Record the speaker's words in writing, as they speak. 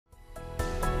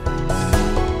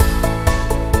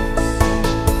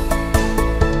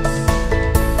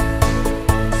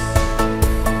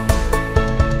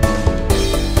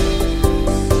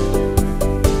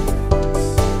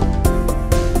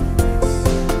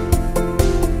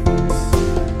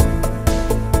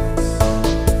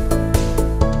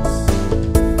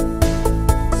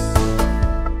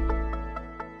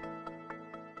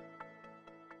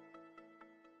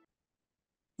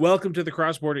Welcome to the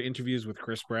Cross Border Interviews with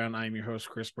Chris Brown. I'm your host,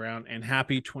 Chris Brown, and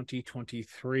happy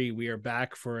 2023. We are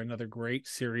back for another great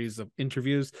series of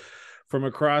interviews from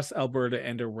across Alberta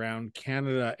and around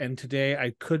Canada. And today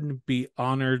I couldn't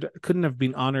have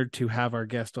been honored to have our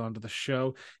guest onto the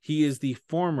show. He is the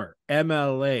former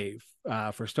MLA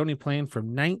for Stony Plain from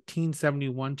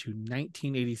 1971 to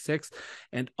 1986,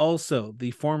 and also the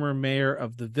former mayor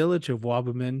of the village of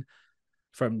Wabamun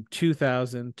from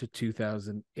 2000 to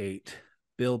 2008.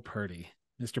 Bill Purdy.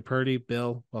 Mr. Purdy,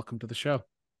 Bill, welcome to the show.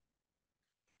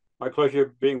 My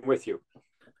pleasure being with you.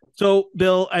 So,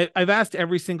 Bill, I've asked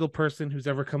every single person who's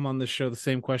ever come on this show the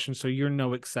same question, so you're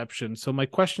no exception. So my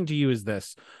question to you is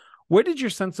this: where did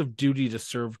your sense of duty to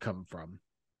serve come from?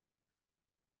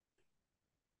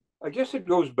 I guess it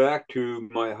goes back to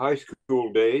my high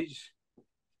school days.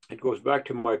 It goes back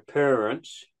to my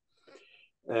parents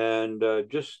and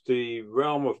just the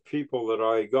realm of people that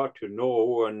I got to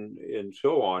know and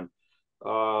so on.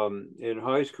 In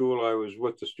high school, I was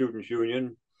with the Students'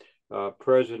 Union,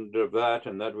 president of that,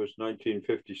 and that was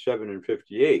 1957 and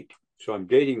 58. So I'm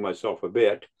dating myself a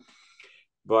bit.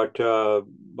 But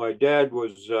my dad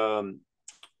was an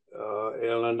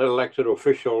elected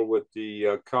official with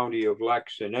the county of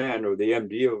Lac-Saint-Anne, or the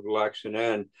MD of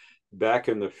Lac-Saint-Anne, back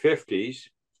in the 50s.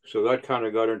 So that kind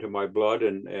of got into my blood,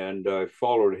 and I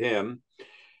followed him.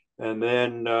 And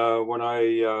then when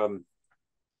I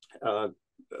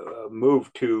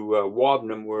moved to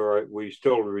Wabamun, where we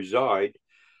still reside,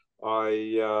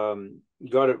 I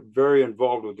got very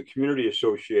involved with the community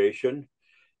association.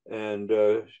 And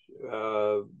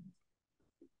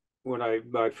when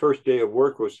my first day of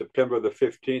work was September the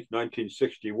 15th,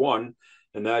 1961.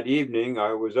 And that evening,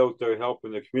 I was out there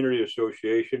helping the community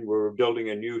association. We were building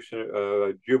a new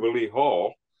Jubilee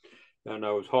Hall, and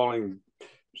I was hauling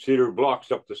cedar blocks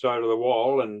up the side of the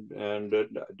wall, and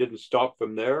didn't stop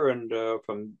from there. And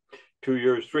from 3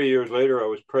 years later, I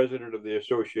was president of the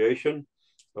association,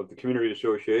 of the community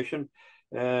association,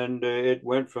 and it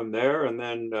went from there. And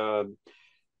then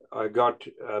I got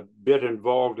a bit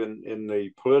involved in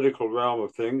the political realm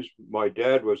of things. My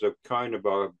dad was a kind of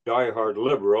a diehard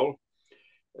liberal.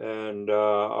 And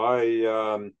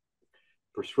I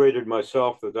persuaded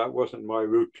myself that that wasn't my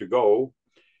route to go.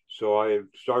 So I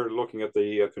started looking at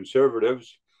the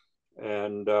conservatives,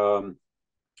 and that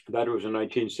was in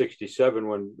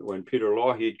 1967 when Peter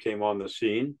Lougheed came on the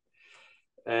scene.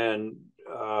 And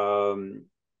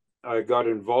I got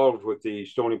involved with the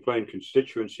Stony Plain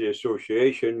Constituency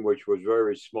Association, which was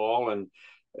very small, and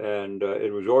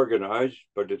it was organized,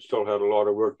 but it still had a lot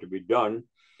of work to be done.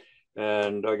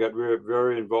 And I got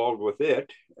very involved with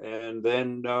it. And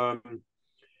then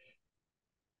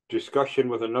discussion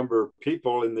with a number of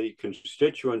people in the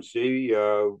constituency.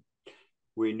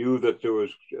 We knew that there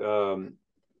was,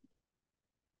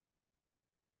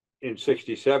 in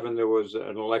 67, there was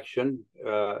an election,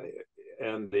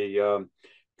 and the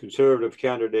conservative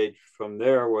candidate from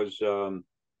there was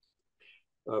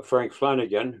Frank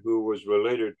Flanagan, who was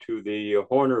related to the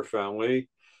Horner family.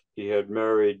 He had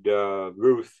married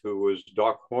Ruth, who was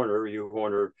Doc Horner, Hugh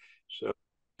Horner's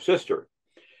sister.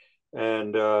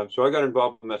 And so I got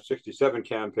involved in that 67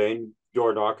 campaign,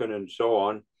 door knocking and so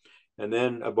on. And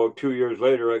then about 2 years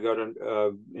later, I got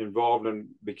involved and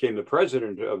became the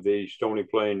president of the Stony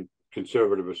Plain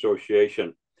Conservative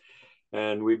Association.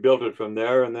 And we built it from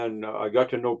there. And then I got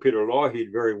to know Peter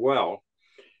Lougheed very well.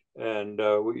 And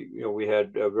we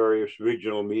had various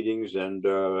regional meetings and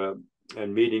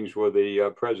meetings where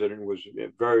the president was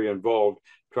very involved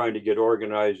trying to get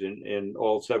organized in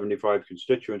all 75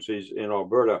 constituencies in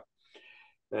Alberta.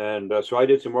 And so I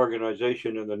did some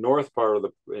organization in the north part of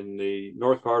the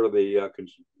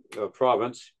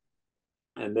province.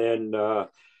 And then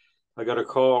I got a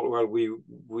call. Well,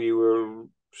 we were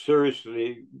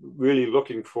seriously really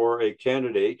looking for a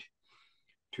candidate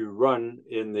to run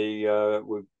in the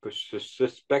we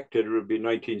suspected it would be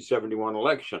 1971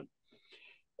 election.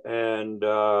 And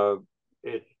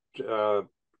it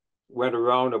went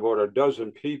around about a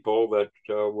dozen people that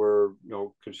were,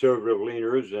 conservative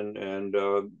leaners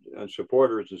and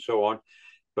supporters and so on,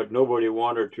 but nobody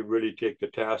wanted to really take the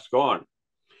task on.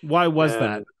 Why was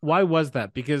that? Why was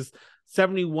that? Because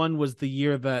 71 was the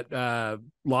year that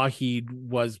Lougheed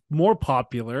was more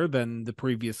popular than the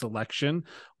previous election.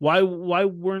 Why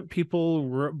weren't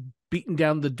people beaten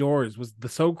down the doors? Was the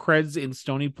So-Creds in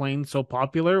Stony Plain so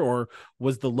popular, or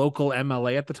was the local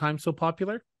MLA at the time so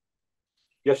popular?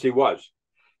 Yes, he was.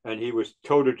 And he was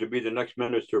touted to be the next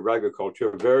Minister of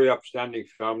Agriculture. A very upstanding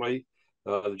family.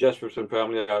 The Jesperson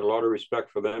family, I had a lot of respect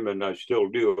for them, and I still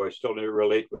do. I still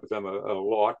relate with them a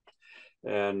lot.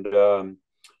 And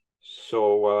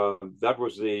So that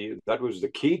was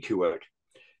the key to it.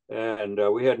 And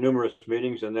we had numerous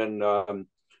meetings. And then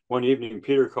one evening,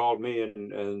 Peter called me,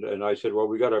 and I said, "Well,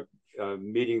 we got a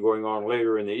meeting going on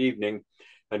later in the evening,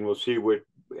 and we'll see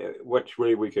which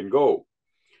way we can go."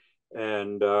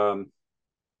 And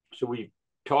so we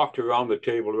talked around the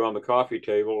table, around the coffee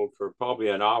table, for probably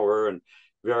an hour, and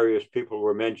various people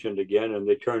were mentioned again, and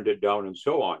they turned it down, and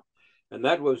so on. And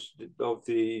that was of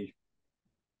the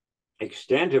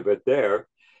extent of it there.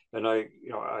 And I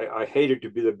hated to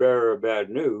be the bearer of bad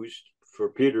news for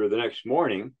Peter the next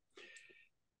morning.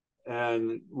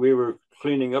 And we were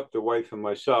cleaning up, the wife and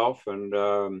myself, and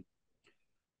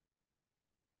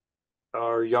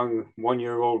our young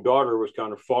 1-year-old daughter was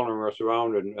kind of following us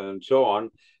around, and so on.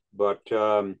 But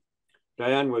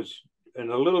Diane was in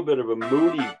a little bit of a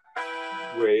moody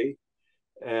way.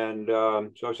 And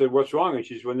so I said, "What's wrong?" And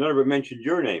she said, "Well, never mentioned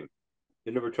your name.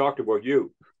 They never talked about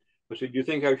you." I said, "Do you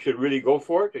think I should really go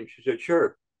for it?" And she said,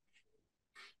 "Sure."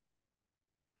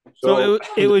 So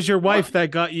it was your wife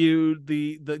that got you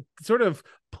the sort of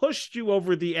pushed you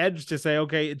over the edge to say,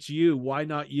 "Okay, it's you. Why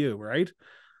not you?" Right?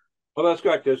 Well, there's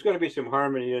got to be some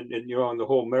harmony in in the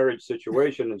whole marriage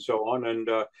situation and so on. And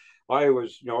I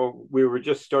was, we were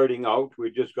just starting out.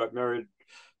 We just got married.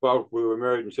 Well, we were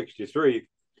married in '63,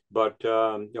 but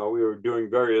we were doing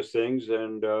various things,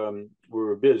 and we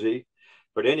were busy.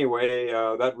 But anyway,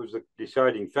 that was the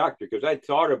deciding factor, because I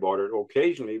thought about it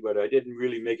occasionally, but I didn't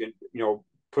really make it,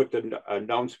 put the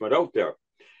announcement out there.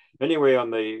 Anyway, on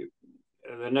the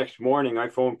next morning, I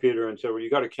phoned Peter and said, "Well, you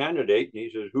got a candidate?" And he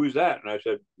says, "Who's that?" And I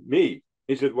said, "Me."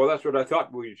 He said, "Well, that's what I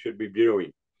thought we should be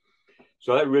doing."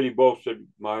 So that really bolstered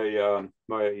my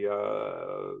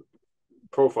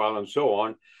profile and so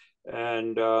on.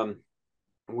 And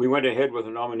we went ahead with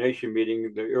a nomination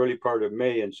meeting the early part of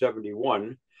May in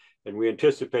 '71, and we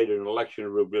anticipated an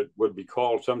election would be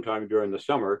called sometime during the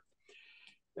summer.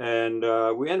 And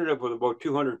we ended up with about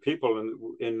 200 people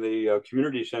in the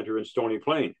community center in Stony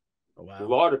Plain. Oh, wow. A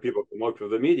lot of people came out to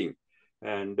the meeting,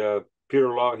 and Peter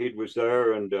Lougheed was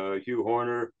there, and Hugh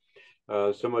Horner,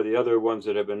 some of the other ones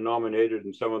that have been nominated,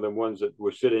 and some of the ones that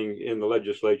were sitting in the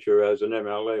legislature as an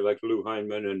MLA, like Lou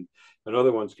Heineman, and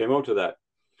other ones came out to that.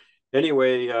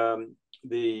 Anyway,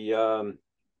 the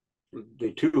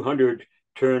 200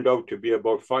 turned out to be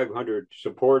about 500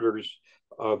 supporters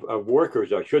of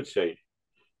workers, I should say.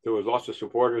 There was lots of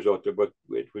supporters out there, but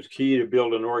it was key to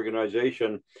build an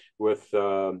organization with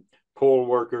poll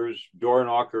workers, door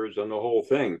knockers, and the whole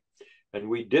thing. And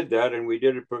we did that, and we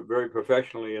did it very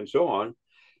professionally and so on.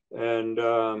 And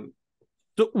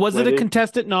so was it a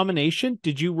contested nomination?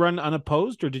 Did you run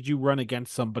unopposed, or did you run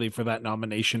against somebody for that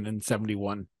nomination in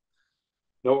 '71?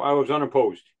 No, I was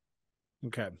unopposed.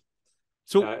 Okay.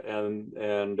 So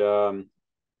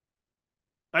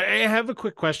I have a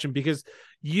quick question, because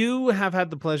you have had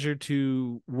the pleasure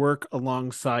to work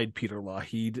alongside Peter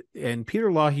Lougheed, and Peter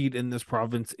Lougheed in this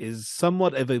province is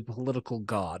somewhat of a political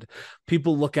god.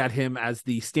 People look at him as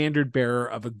the standard bearer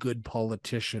of a good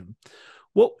politician.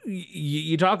 Well,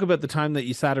 you talk about the time that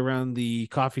you sat around the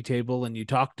coffee table and you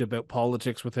talked about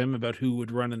politics with him, about who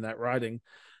would run in that riding.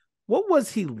 What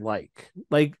was he like?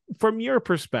 Like, from your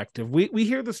perspective, we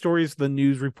hear the stories, the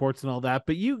news reports and all that,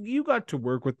 but you got to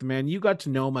work with the man. You got to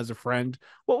know him as a friend.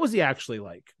 What was he actually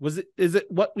like? Is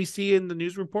it what we see in the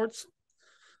news reports?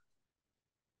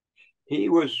 He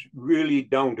was really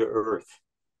down to earth,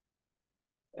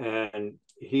 and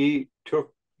he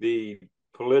took the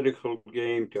political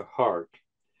game to heart,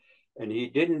 and he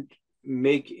didn't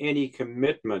make any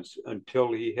commitments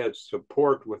until he had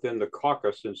support within the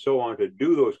caucus and so on to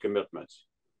do those commitments.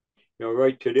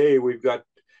 Right today we've got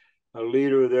a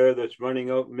leader there that's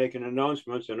running out and making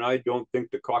announcements, and I don't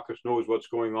think the caucus knows what's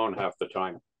going on half the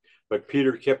time. But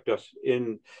Peter kept us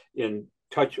in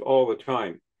touch all the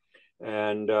time,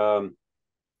 and to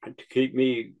keep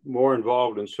me more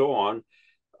involved and so on.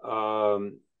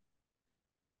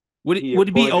 Would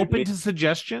it be open to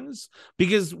suggestions?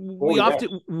 Because we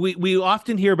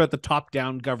often hear about the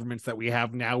top-down governments that we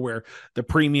have now, where the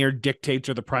premier dictates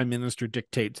or the prime minister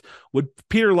dictates. Would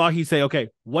Peter Lougheed say, "Okay,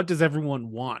 what does everyone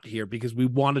want here? Because we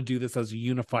want to do this as a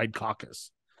unified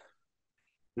caucus"?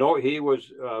 No, he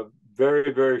was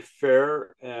very, very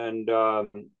fair, and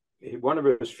one of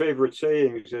his favorite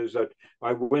sayings is that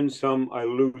I win some, I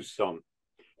lose some.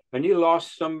 And he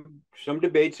lost some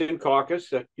debates in caucus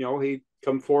that he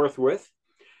come forth with,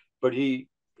 but he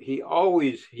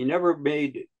never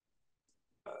made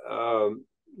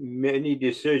many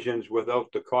decisions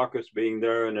without the caucus being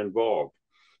there and involved.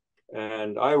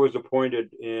 And I was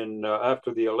appointed in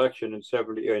after the election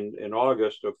in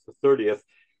August of the 30th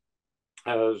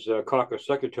as caucus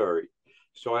secretary.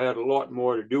 So I had a lot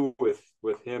more to do with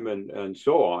him and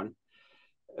so on.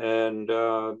 And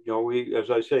we,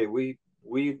 as I say, we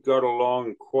got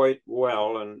along quite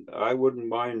well, and I wouldn't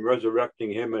mind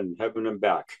resurrecting him and having him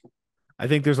back. I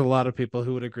think there's a lot of people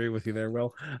who would agree with you there,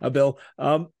 Bill.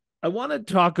 I want to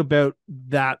talk about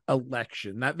that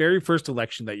election, that very first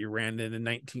election that you ran in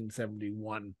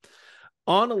 1971.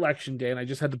 On election day, and I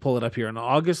just had to pull it up here, on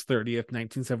August 30th,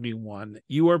 1971,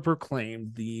 you are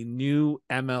proclaimed the new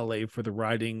MLA for the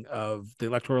riding of the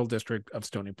electoral district of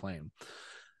Stony Plain.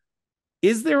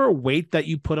 Is there a weight that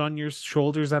you put on your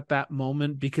shoulders at that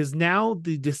moment? Because now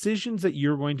the decisions that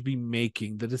you're going to be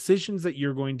making, the decisions that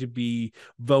you're going to be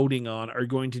voting on are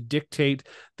going to dictate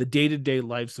the day-to-day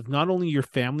lives of not only your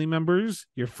family members,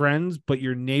 your friends, but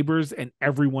your neighbors and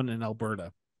everyone in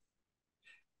Alberta.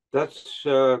 That's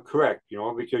correct,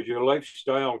 because your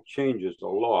lifestyle changes a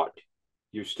lot.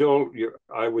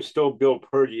 I was still Bill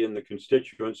Purdy in the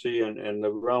constituency and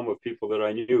the realm of people that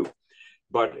I knew,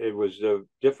 but it was a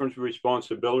different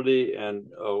responsibility and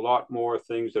a lot more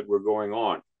things that were going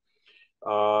on.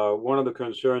 One of the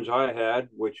concerns I had,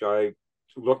 which I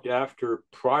looked after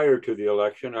prior to the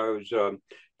election, I was a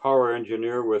power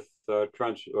engineer with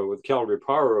Calgary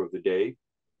Power of the day,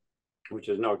 which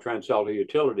is now TransAlta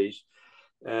Utilities.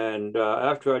 And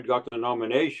after I'd got the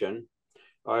nomination,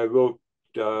 I wrote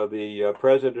the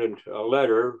president a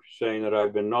letter saying that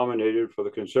I've been nominated for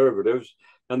the Conservatives,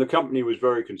 and the company was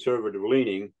very conservative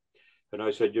leaning. And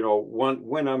I said,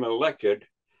 when I'm elected,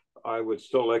 I would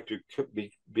still like to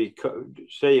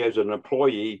stay as an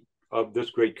employee of this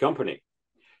great company.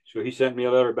 So he sent me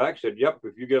a letter back, said, yep,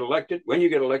 when you get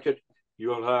elected,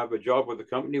 you'll have a job with the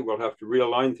company. We'll have to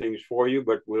realign things for you,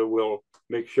 but we'll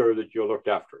make sure that you're looked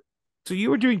after. So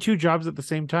you were doing two jobs at the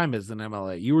same time as an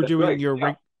MLA. You were doing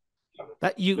your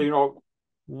that you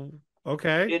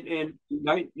okay. In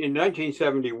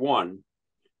 1971,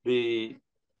 the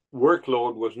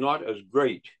workload was not as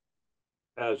great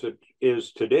as it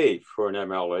is today for an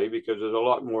MLA because there's a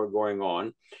lot more going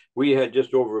on. We had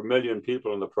just over 1 million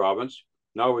people in the province.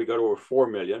 Now we got over 4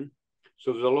 million.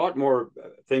 So there's a lot more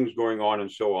things going on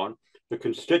and so on. The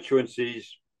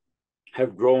constituencies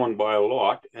have grown by a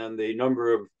lot, and the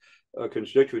number of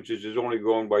constituencies is only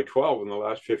grown by 12 in the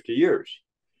last 50 years.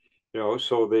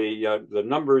 So the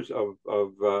numbers of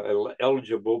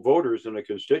eligible voters in a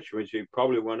constituency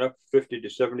probably went up 50 to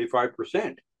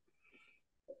 75%.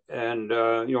 And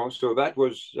so that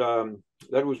was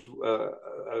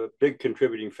a big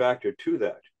contributing factor to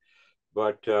that.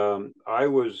 But I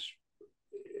was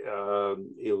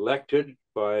elected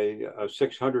by a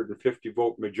 650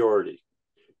 vote majority,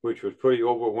 which was pretty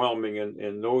overwhelming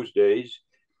in those days.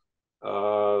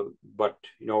 But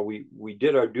we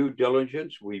did our due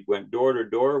diligence. We went door to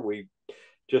door. We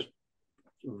just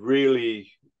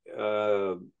really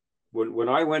when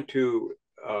I went to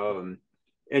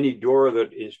any door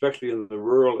that, especially in the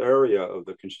rural area of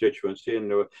the constituency, and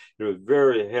there was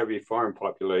very heavy farm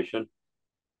population,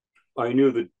 I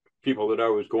knew the people that I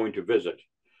was going to visit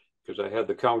because I had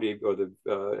the county or the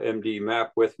MD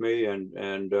map with me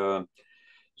and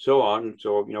so on.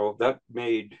 So that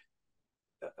made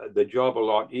the job a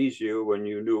lot easier when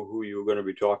you knew who you were going to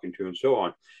be talking to and so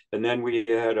on. And then we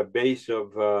had a base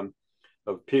of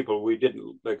people. We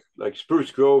didn't like Spruce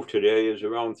Grove today is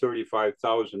around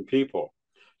 35,000 people.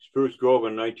 Spruce Grove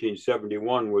in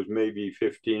 1971 was maybe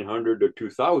 1,500 or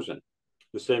 2,000,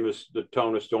 the same as the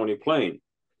town of Stony Plain.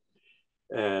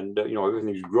 And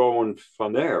everything's growing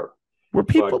from there. Were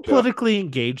people politically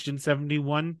engaged in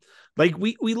 71? Like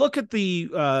we look at the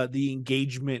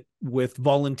engagement with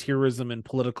volunteerism and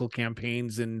political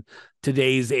campaigns in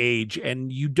today's age, and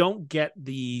you don't get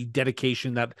the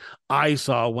dedication that I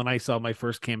saw when I saw my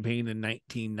first campaign in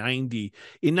 1990.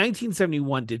 In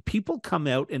 1971, did people come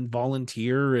out and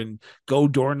volunteer and go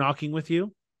door knocking with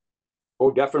you?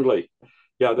 Oh, definitely.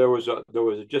 Yeah, there was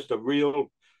just a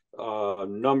real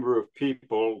number of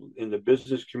people in the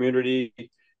business community,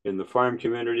 in the farm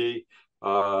community.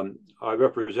 I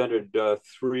represented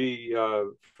 3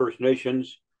 First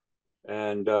Nations,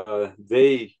 and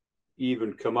they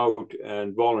even come out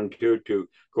and volunteered to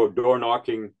go door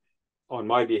knocking on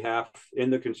my behalf in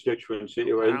the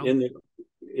constituency. Wow.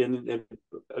 in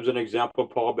as an example,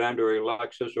 Paul Band or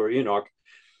Alexis or Enoch.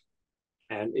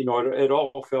 And it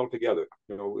all fell together.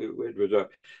 It was a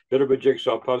bit of a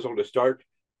jigsaw puzzle to start,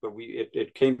 but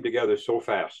it came together so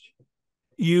fast.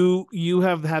 You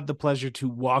have had the pleasure to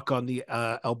walk on the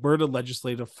Alberta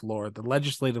legislative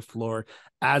floor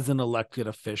as an elected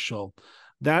official.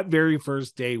 That very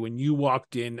first day when you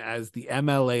walked in as the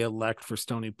MLA elect for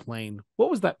Stony Plain, what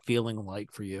was that feeling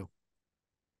like for you?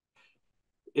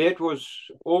 It was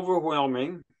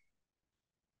overwhelming.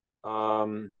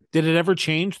 Did it ever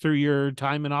change through your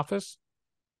time in office?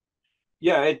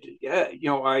 Yeah,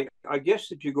 I guess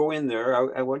that you go in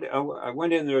there. I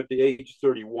went in there at the age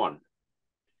 31,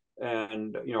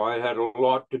 and I had a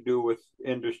lot to do with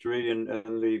industry and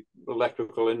the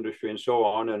electrical industry and so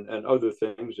on, and other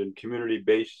things and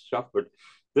community-based stuff. But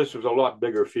this was a lot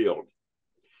bigger field,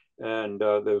 and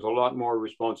there's a lot more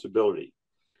responsibility.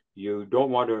 You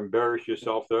don't want to embarrass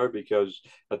yourself there, because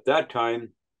at that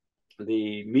time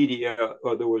the media,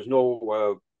 or there was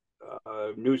no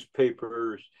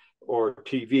newspapers or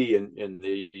TV in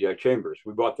the chambers.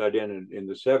 We bought that in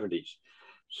the 70s.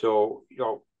 So,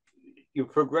 you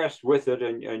progressed with it,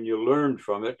 and you learned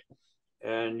from it,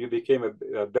 and you became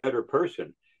a better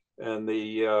person. And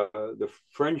the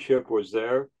friendship was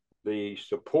there, the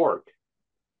support,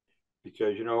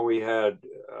 because, we had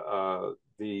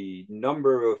the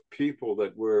number of people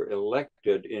that were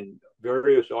elected in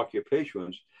various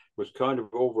occupations was kind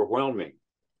of overwhelming.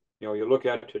 You look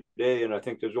at today, and I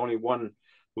think there's only one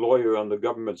lawyer on the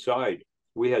government side.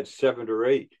 We had 7 or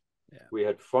 8. Yeah. We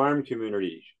had farm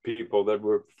communities, people that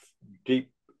were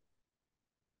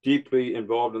deeply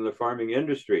involved in the farming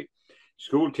industry,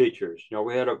 school teachers.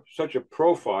 We had such a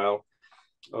profile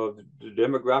of the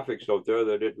demographics out there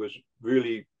that it was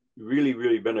really, really,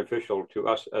 really beneficial to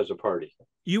us as a party.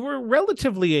 You were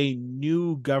relatively a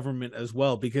new government as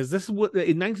well, because this is what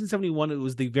in 1971, it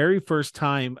was the very first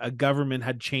time a government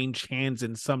had changed hands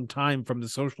in some time, from the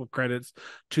social credits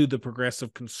to the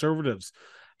progressive conservatives.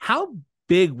 How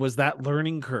big was that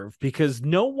learning curve? Because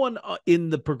no one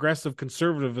in the progressive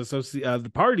conservative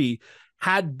the party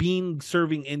had been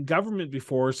serving in government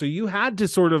before. So you had to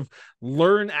sort of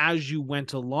learn as you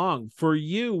went along. For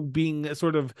you, being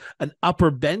sort of an upper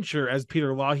bencher, as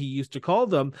Peter Loughy used to call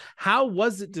them, how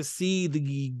was it to see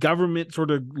the government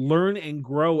sort of learn and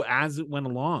grow as it went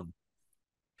along?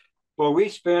 Well, we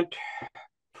spent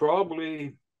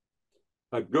probably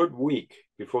a good week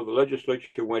before the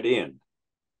legislature went in,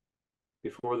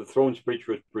 before the throne speech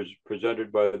was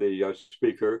presented by the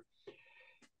speaker.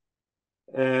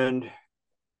 And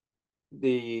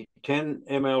the 10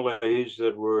 MLAs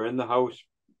that were in the House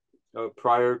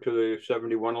prior to the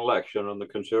 71 election on the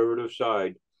conservative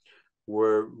side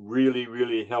were really,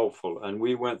 really helpful. And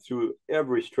we went through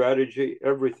every strategy,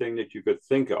 everything that you could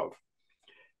think of.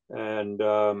 And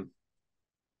that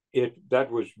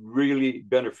was really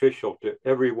beneficial to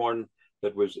everyone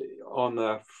that was on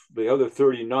the other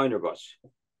 39 of us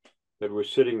that were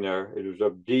sitting there. It was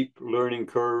a deep learning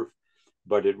curve,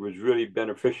 but it was really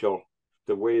beneficial,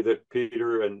 the way that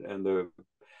Peter and the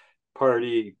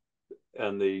party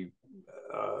and the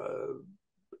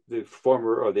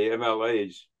former, or the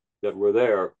MLAs that were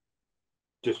there,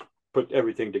 just put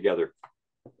everything together.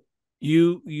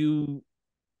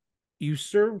 You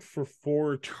served for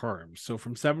 4 terms. So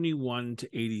from 71 to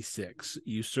 86,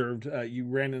 you served, you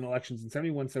ran in elections in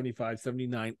 71, 75,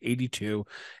 79, 82,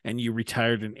 and you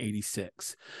retired in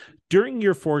 86. During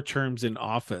your 4 terms in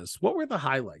office, what were the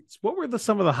highlights? What were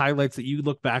some of the highlights that you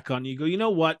look back on? You go, you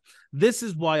know what? This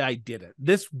is why I did it.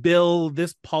 This bill,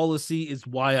 this policy is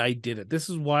why I did it. This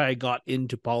is why I got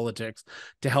into politics,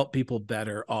 to help people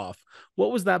better off.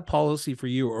 What was that policy for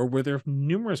you? Or were there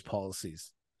numerous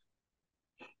policies?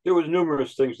 There was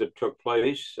numerous things that took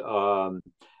place. I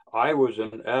was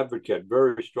an advocate,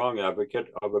 very strong advocate,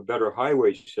 of a better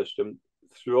highway system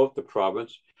throughout the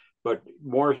province, but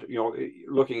more,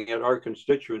 looking at our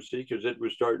constituency, because it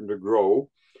was starting to grow.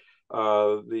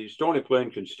 The Stony Plain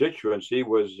constituency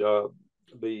was,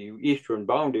 the eastern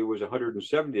boundary was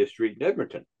 170th Street in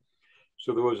Edmonton.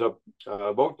 So there was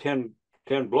about 10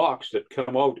 blocks that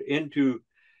come out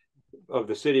of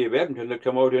the city of Edmonton, that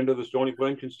come out into the Stony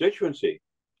Plain constituency.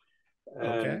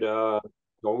 And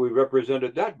we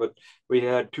represented that, but we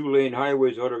had 2-lane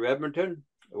highways out of Edmonton.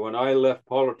 When I left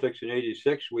politics in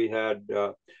 86, we had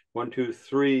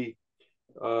 2-3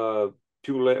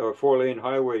 2-lane or 4-lane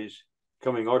highways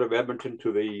coming out of Edmonton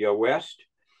to the west.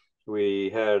 We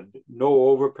had no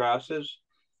overpasses.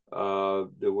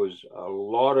 There was a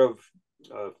lot of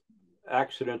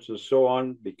accidents and so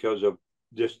on, because of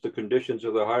just the conditions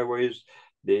of the highways,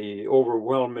 the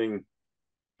overwhelming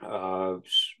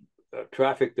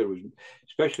traffic that was,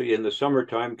 especially in the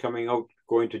summertime, coming out,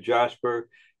 going to Jasper,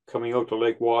 coming out to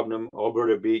Lake Wabnam,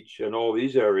 Alberta Beach, and all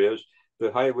these areas.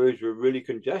 The highways were really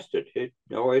congested. It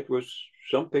was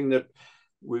something that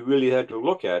we really had to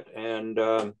look at. And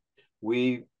the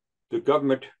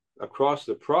government across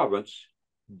the province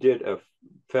did a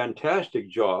fantastic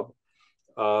job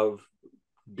of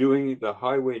doing the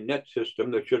highway net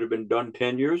system that should have been done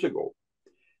 10 years ago.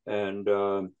 And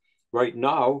right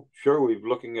now, sure, we're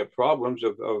looking at problems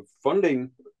of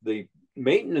funding the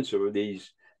maintenance of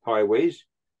these highways.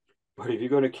 But if you're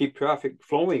going to keep traffic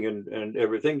flowing and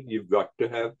everything, you've got to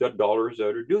have the dollars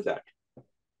there to do that.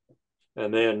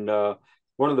 And then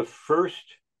one of the first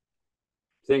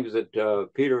things that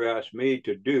Peter asked me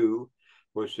to do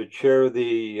was to chair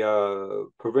the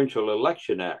Provincial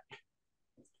Election Act.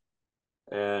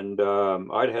 And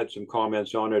I'd had some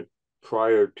comments on it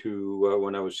prior to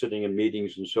when I was sitting in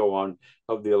meetings and so on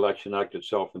of the Election Act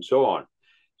itself and so on.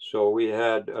 So we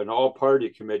had an all-party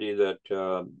committee that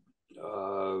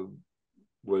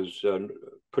was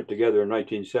put together in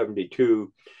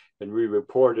 1972, and we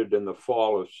reported in the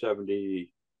fall of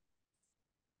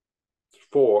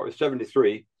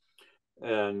 73,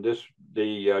 and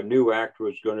the new act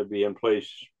was going to be in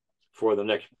place for the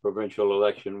next provincial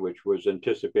election, which was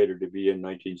anticipated to be in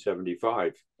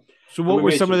 1975. So what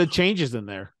were some of the changes in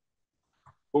there?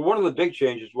 Well, one of the big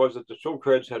changes was that the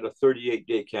Socreds had a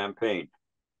 38-day campaign.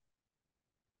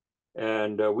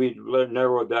 And we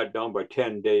narrowed that down by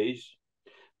 10 days.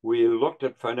 We looked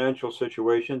at financial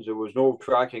situations. There was no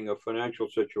tracking of financial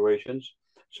situations.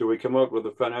 So we come out with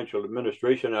the Financial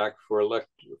Administration Act for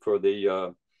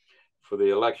the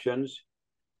elections.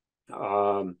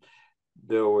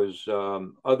 There was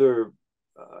other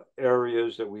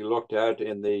areas that we looked at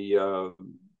in the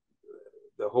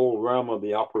whole realm of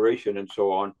the operation and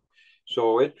so on.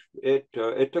 So it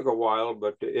took a while,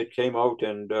 but it came out,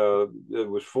 and there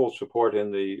was full support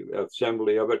in the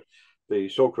assembly of it. The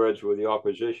Socreds were the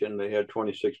opposition. They had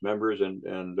 26 members,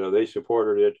 and they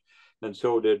supported it, and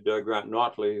so did Grant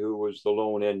Notley, who was the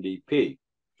lone NDP.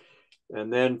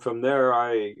 And then from there,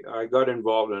 I got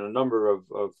involved in a number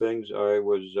of things. I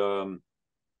was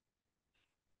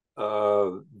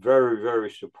very,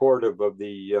 very supportive of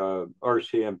the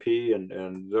RCMP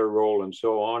and their role and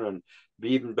so on. And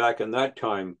even back in that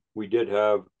time, we did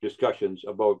have discussions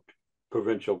about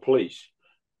provincial police,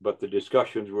 but the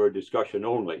discussions were discussion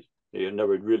only. They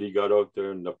never really got out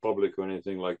there in the public or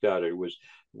anything like that. It was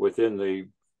within the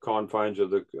confines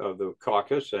of the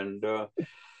caucus, and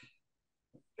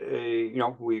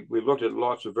we looked at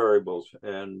lots of variables.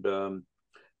 And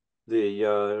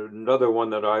another one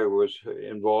that I was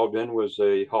involved in was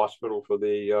a hospital for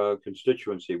the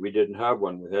constituency. We didn't have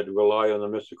one. We had to rely on the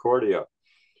Misericordia.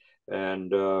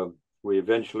 And we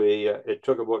eventually, it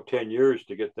took about 10 years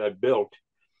to get that built,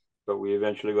 but we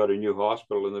eventually got a new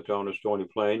hospital in the town of Stony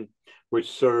Plain,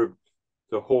 which served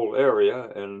the whole area.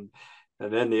 And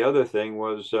then the other thing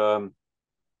was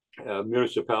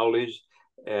municipalities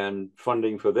and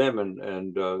funding for them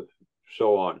and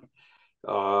so on.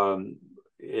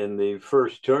 In the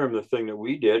first term, the thing that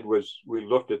we did was we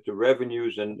looked at the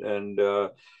revenues and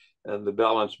the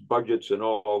balanced budgets and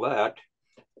all that.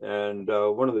 And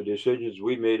one of the decisions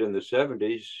we made in the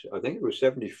 70s, I think it was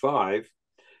 75,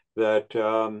 that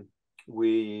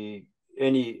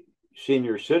any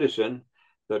senior citizen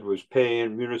that was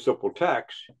paying municipal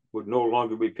tax would no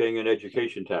longer be paying an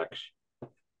education tax.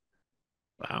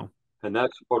 Wow. And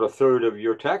that's about a third of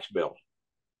your tax bill.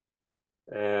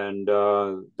 And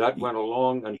that went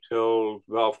along until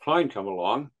Ralph Klein come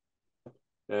along,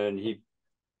 and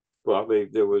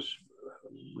there was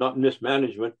not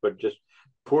mismanagement, but just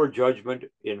poor judgment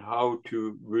in how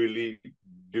to really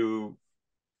do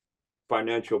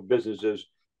financial businesses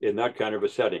in that kind of a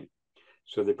setting.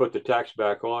 So they put the tax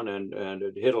back on, and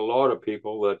it hit a lot of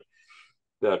people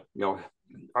that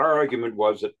our argument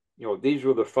was that these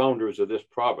were the founders of this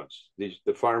province,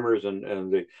 the farmers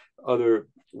and the other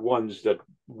ones that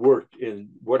worked in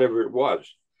whatever it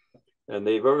was, and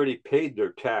they've already paid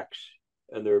their tax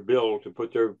and their bill to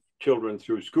put their children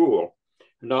through school.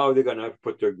 Now they're going to have to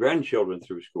put their grandchildren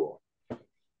through school.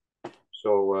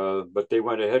 So, but they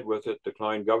went ahead with it, the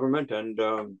Klein government, and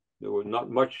there was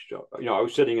not much. I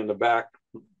was sitting in the back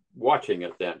watching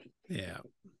it then. Yeah.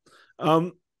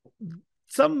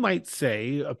 Some might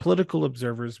say, political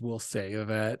observers will say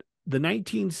that the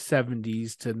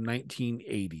 1970s to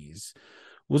 1980s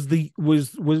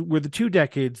were the 2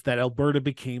 decades that Alberta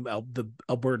became the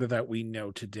Alberta that we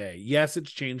know today. Yes, it's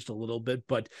changed a little bit,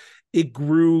 but it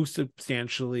grew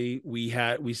substantially. We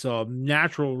saw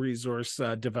natural resource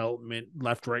development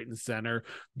left, right, and center.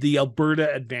 The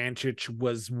Alberta Advantage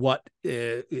was what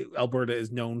Alberta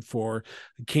is known for,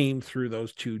 came through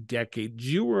those 2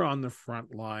 decades. You were on the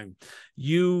front line.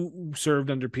 You served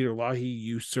under Peter Lougheed.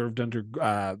 You served under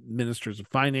ministers of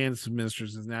finance,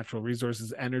 ministers of natural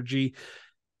resources, energy.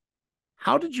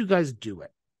 How did you guys do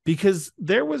it? Because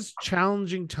there was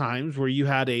challenging times where you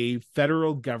had a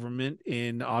federal government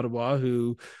in Ottawa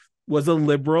who was a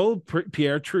liberal,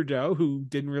 Pierre Trudeau, who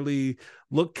didn't really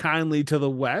look kindly to the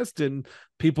West. And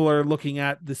people are looking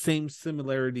at the same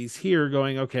similarities here,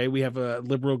 going, okay, we have a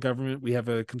liberal government, we have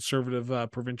a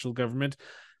conservative provincial government.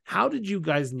 How did you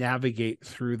guys navigate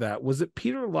through that? Was it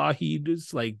Peter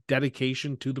Lougheed's like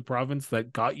dedication to the province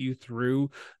that got you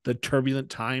through the turbulent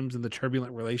times and the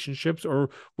turbulent relationships, or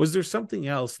was there something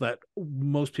else that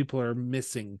most people are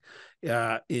missing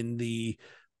in the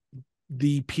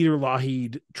Peter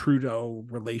Lougheed Trudeau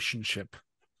relationship?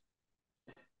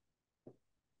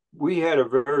 We had a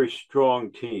very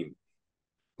strong team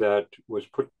that was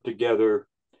put together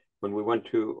when we went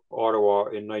to Ottawa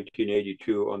in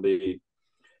 1982 on the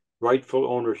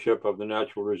rightful ownership of the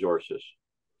natural resources.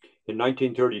 In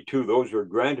 1932, those were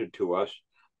granted to us,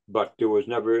 but there was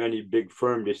never any big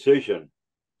firm decision.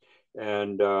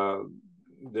 And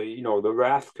the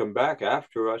wrath come back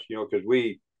after us, because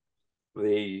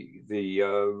the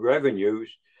revenues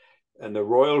and the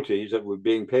royalties that were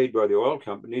being paid by the oil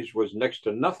companies was next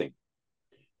to nothing,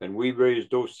 and we raised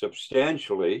those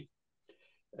substantially.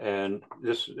 And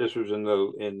this was in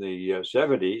the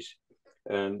 70s,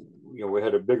 and we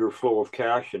had a bigger flow of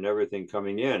cash and everything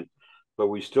coming in, but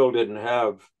we still didn't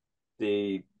have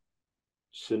the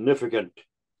significant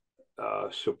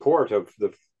support of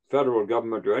the federal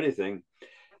government or anything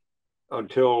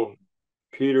until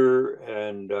Peter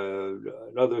and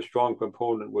another strong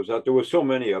component was out. There was so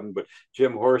many of them, but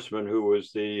Jim Horseman, who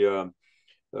was the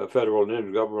federal and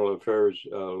intergovernmental affairs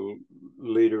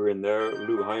leader in there,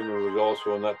 Lou Hyman was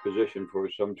also in that position for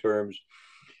some terms,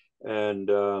 and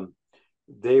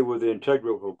they were the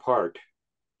integral part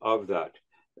of that,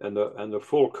 and the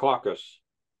full caucus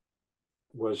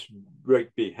was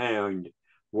right behind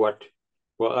what.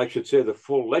 Well, I should say the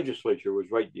full legislature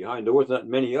was right behind. There wasn't that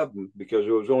many of them because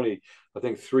there was only, I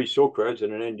think, 3 Socreds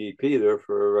and an NDP there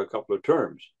for a couple of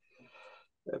terms.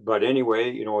 But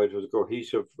anyway, it was a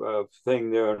cohesive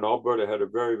thing there, and Alberta had a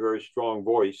very, very strong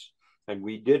voice, and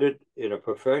we did it in a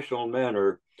professional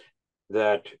manner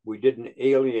that we didn't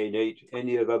alienate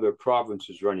any of the other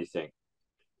provinces or anything.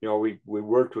 We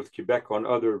worked with Quebec on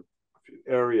other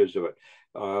areas of it.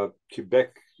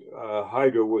 Quebec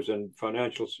Hydro was in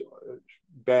financial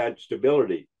bad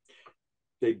stability.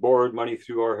 They borrowed money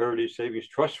through our Heritage Savings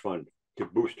Trust Fund to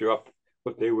boost up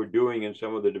what they were doing in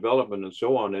some of the development and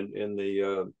so on in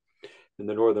the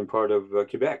northern part of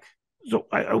Quebec. So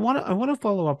I want to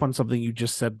follow up on something you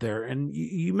just said there, and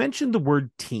you mentioned the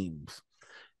word teams,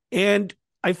 and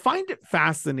I find it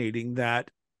fascinating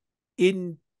that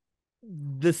in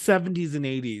the 70s and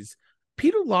 80s,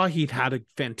 Peter Lougheed had a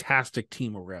fantastic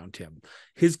team around him.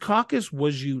 His caucus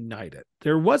was united.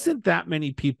 There wasn't that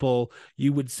many people,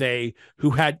 you would say, who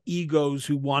had egos,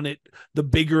 who wanted the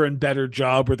bigger and better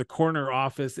job or the corner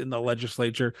office in the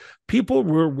legislature. People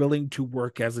were willing to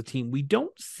work as a team. We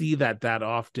don't see that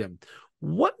often.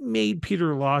 What made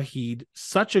Peter Lougheed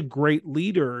such a great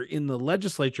leader in the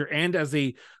legislature and as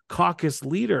a caucus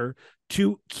leader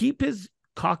to keep his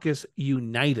caucus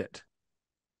united?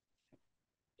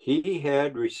 He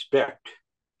had respect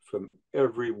from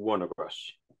every one of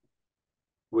us.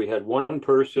 We had one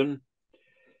person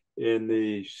in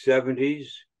the 70s,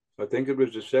 I think it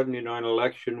was the 79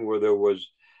 election, where there was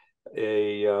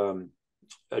a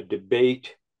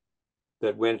debate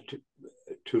that went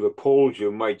to the polls,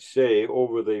 you might say,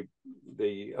 over the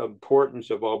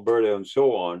importance of Alberta and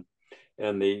so on,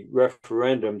 and the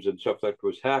referendums and stuff that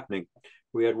was happening.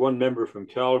 We had one member from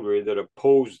Calgary that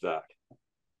opposed that.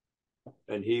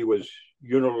 And he was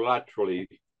unilaterally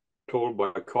told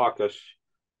by a caucus,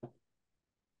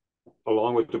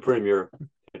 along with the premier,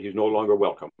 that he's no longer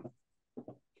welcome.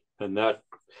 And that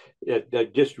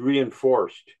just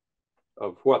reinforced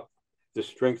of what the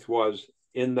strength was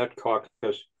in that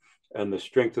caucus and the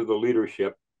strength of the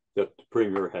leadership that the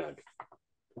premier had.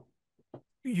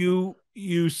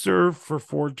 You served for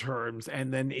 4 terms,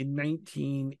 and then in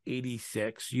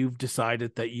 1986 you've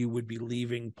decided that you would be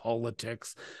leaving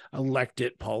politics,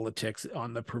 elected politics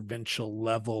on the provincial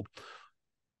level.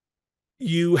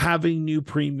 You have a new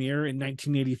premier in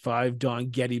 1985. Don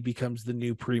Getty becomes the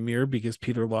new premier because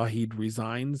Peter Lougheed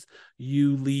resigns.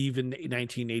 You leave in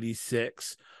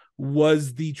 1986.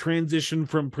 Was the transition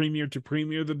from premier to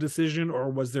premier the decision,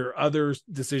 or was there other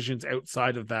decisions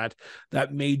outside of that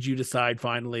made you decide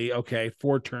finally, okay,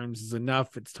 4 terms is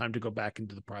enough, it's time to go back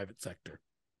into the private sector?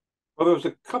 Well, there was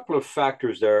a couple of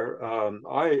factors there.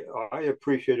 I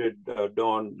appreciated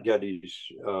Don Getty's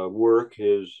work.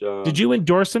 Did you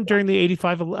endorse him during the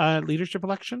 85 leadership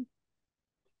election?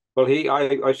 Well,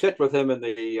 I sat with him in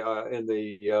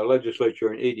the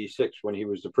legislature in 86 when he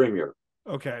was the premier.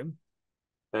 Okay.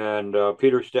 And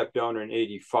Peter stepped down in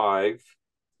 85,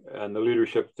 and the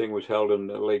leadership thing was held in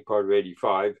the late part of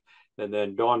 '85. And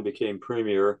then Don became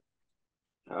premier,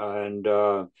 and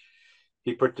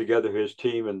he put together his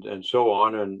team and so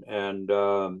on. And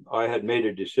I had made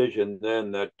a decision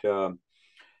then that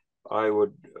I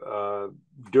would,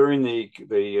 during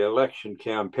the election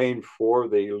campaign for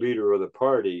the leader of the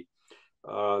party,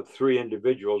 three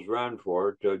individuals ran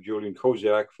for it: Julian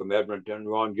Kozak from Edmonton,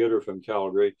 Ron Gitter from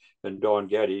Calgary, and Don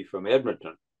Getty from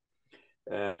Edmonton.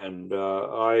 And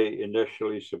I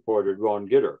initially supported Ron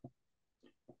Gitter.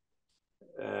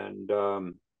 And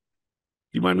do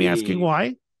you mind me asking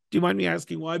why? Do you mind me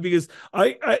asking why? Because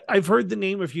I've heard the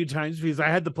name a few times, because I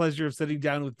had the pleasure of sitting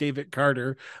down with David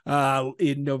Carter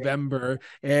in November,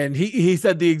 and he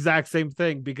said the exact same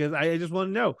thing. Because I just want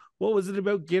to know, what was it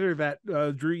about Gitter that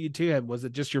drew you to him? Was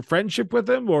it just your friendship with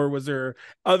him, or was there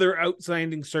other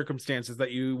outstanding circumstances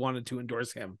that you wanted to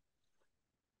endorse him?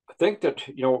 I think that,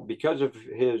 because of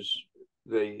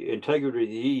the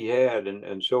integrity he had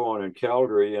and so on in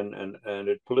Calgary, and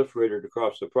it proliferated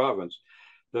across the province,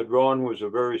 that Ron was a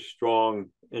very strong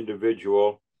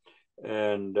individual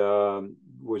and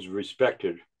was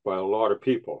respected by a lot of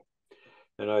people.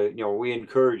 And a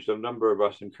number of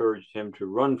us encouraged him to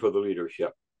run for the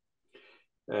leadership.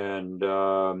 And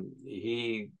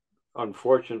he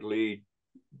unfortunately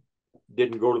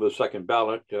didn't go to the second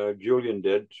ballot. Julian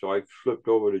did, so I flipped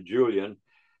over to Julian,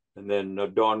 and then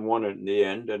Don won it in the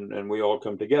end, and we all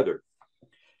come together.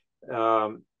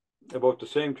 About the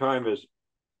same time as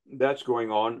that's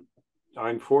going on,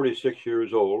 I'm 46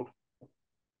 years old.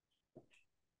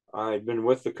 I've been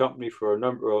with the company for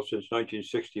since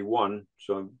 1961,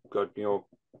 so I've got,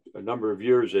 a number of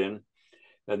years in,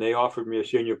 and they offered me a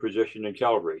senior position in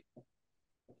Calgary.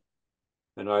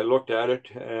 And I looked at it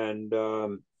and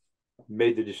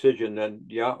made the decision then,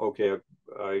 yeah, okay,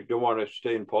 I don't want to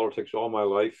stay in politics all my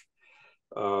life.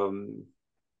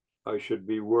 I should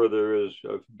be where there is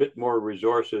a bit more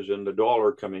resources and the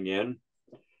dollar coming in,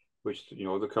 which,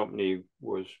 the company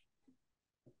was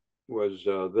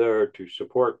there to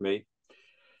support me.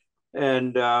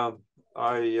 And I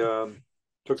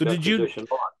took that position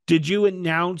on. Did you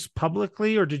announce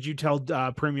publicly, or did you tell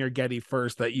Premier Getty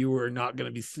first that you were not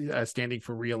going to be standing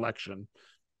for re-election?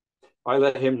 I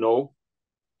let him know,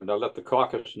 and I let the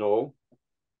caucus know.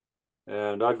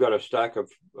 And I've got a stack of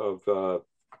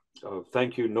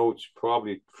thank you notes,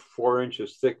 probably 4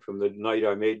 inches thick, from the night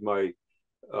I made my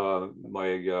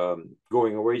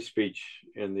going away speech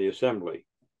in the assembly.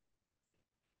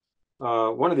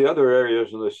 One of the other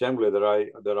areas in the assembly that I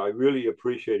really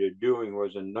appreciated doing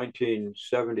was in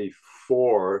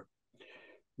 1974.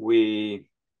 We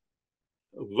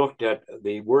looked at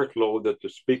the workload that the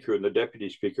speaker and the deputy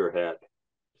speaker had,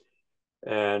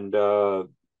 and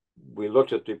we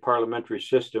looked at the parliamentary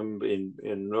system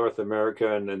in North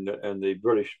America and the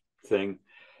British thing,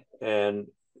 and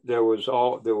there was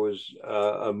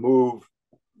a move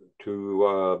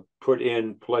to put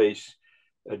in place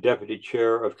a deputy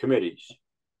chair of committees.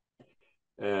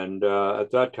 And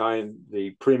at that time,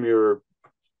 the premier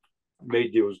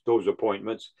made those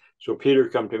appointments. So Peter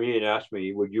come to me and asked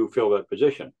me, would you fill that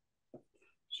position?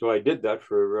 So I did that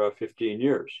for 15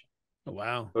 years. Oh,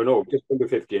 wow. Oh, no, just under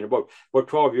 15, about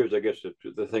 12 years, I guess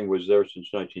the thing was there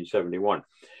since 1971.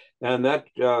 And that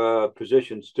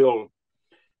position still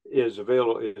is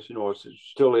available, it's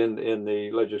still in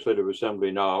the Legislative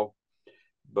Assembly now.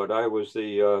 But I was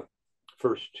the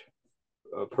first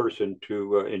person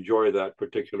to enjoy that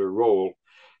particular role.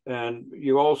 And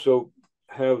you also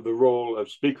have the role of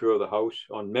Speaker of the House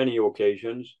on many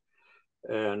occasions,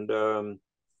 and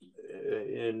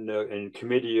in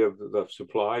Committee of the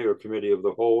Supply or Committee of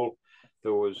the Whole,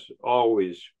 there was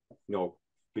always,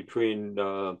 between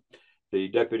the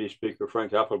Deputy Speaker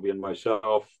Frank Appleby and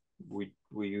myself, we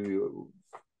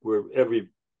were every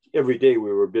day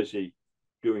we were busy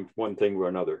doing one thing or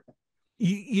another.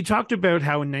 You talked about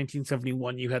how in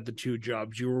 1971 you had the two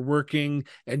jobs. You were working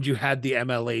and you had the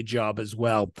MLA job as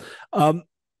well.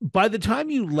 By the time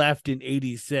you left in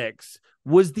 86,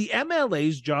 was the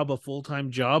MLA's job a full-time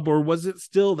job, or was it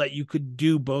still that you could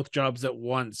do both jobs at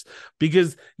once?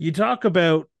 Because you talk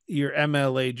about your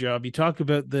MLA job, you talk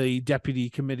about the deputy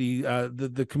committee,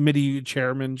 the committee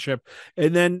chairmanship,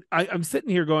 and then I'm sitting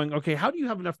here going, okay, how do you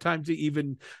have enough time to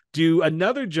even do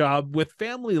another job with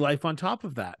family life on top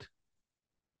of that?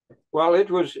 Well,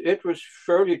 it was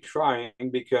fairly trying,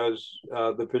 because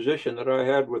the position that I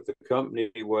had with the company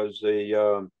was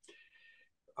a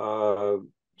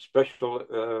special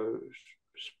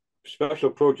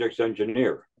projects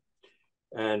engineer,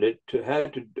 and it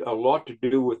had a lot to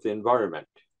do with the environment,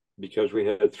 because we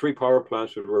had 3 power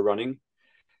plants that were running,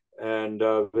 and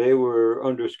they were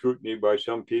under scrutiny by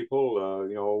some people.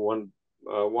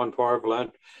 One power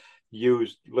plant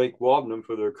used Lake Wabnam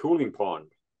for their cooling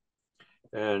pond,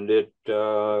 and it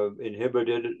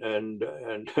inhibited and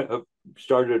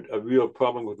started a real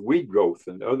problem with weed growth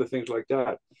and other things like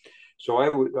that. So I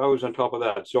was on top of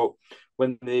that. So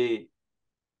when I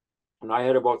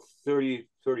had about 30,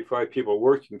 35 people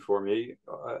working for me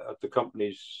at the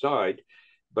company's side,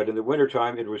 but in the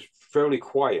wintertime, it was fairly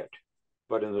quiet.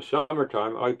 But in the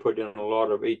summertime, I put in a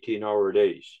lot of 18-hour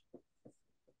days.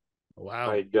 Wow.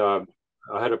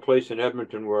 I had a place in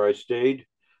Edmonton where I stayed,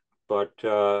 but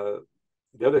the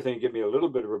other thing that gave me a little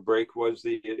bit of a break was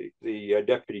the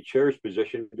deputy chair's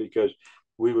position, because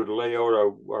we would lay out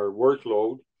our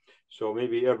workload. So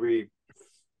maybe every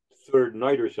third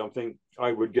night or something,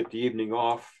 I would get the evening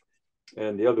off,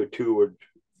 and the other two would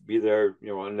be there,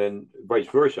 and then vice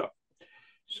versa.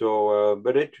 So,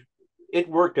 but it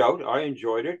worked out. I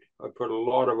enjoyed it. I put a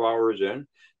lot of hours in.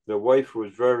 The wife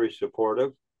was very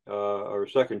supportive. Our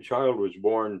second child was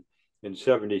born in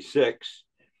 '76,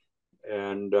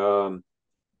 and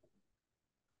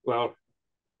well,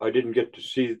 I didn't get to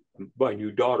see my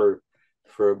new daughter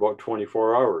for about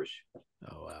 24 hours.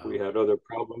 Oh, wow. We had other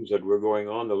problems that were going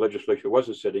on. The legislature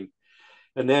wasn't sitting.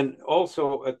 And then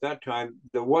also at that time,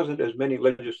 there wasn't as many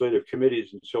legislative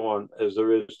committees and so on as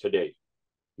there is today.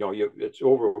 It's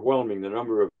overwhelming, the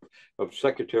number of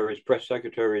secretaries, press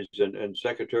secretaries, and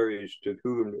secretaries to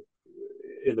whom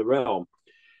in the realm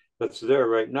that's there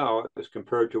right now as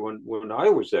compared to when I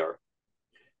was there.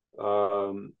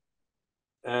 And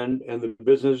the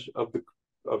business of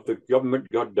the government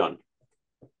got done.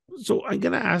 So I'm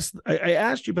going to ask, I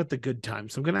asked you about the good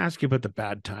times. I'm going to ask you about the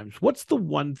bad times. What's the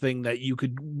one thing that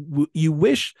you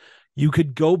wish you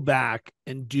could go back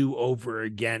and do over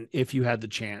again if you had the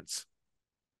chance?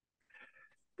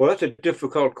 Well, that's a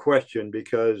difficult question,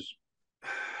 because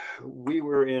we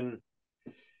were in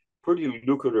pretty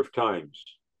lucrative times.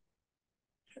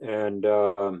 And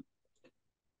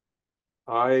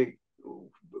I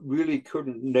really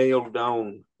couldn't nail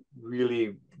down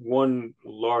really one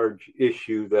large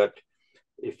issue that,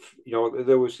 if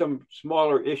there was some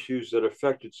smaller issues that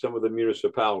affected some of the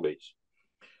municipalities,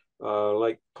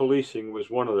 like policing was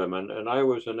one of them, and I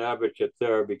was an advocate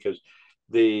there because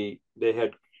they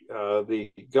had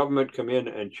the government come in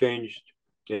and changed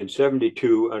in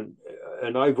 '72,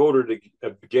 and I voted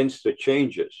against the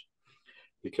changes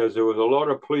because there was a lot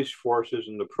of police forces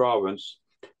in the province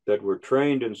that were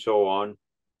trained and so on,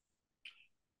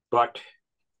 but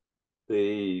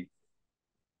the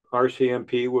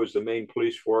RCMP was the main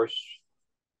police force,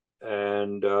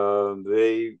 and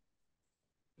they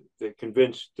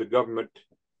convinced the government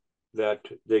that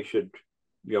they should,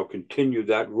 continue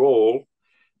that role,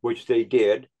 which they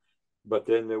did. But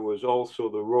then there was also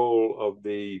the role of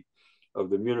the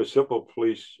municipal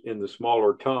police in the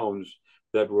smaller towns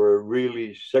that were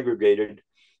really segregated,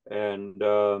 and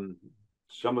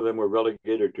some of them were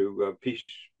relegated to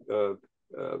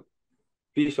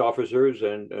peace officers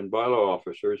and bylaw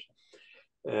officers,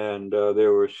 and they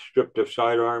were stripped of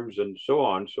sidearms and so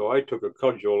on. So I took a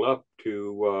cudgel up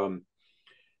to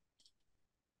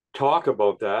talk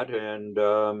about that, and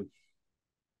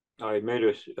I made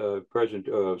a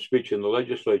speech in the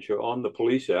legislature on the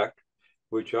Police Act,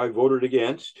 which I voted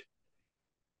against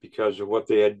because of what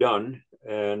they had done.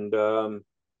 And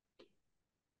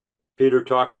Peter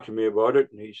talked to me about it,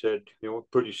 and he said,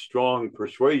 pretty strong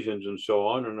persuasions and so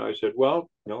on. And I said, well,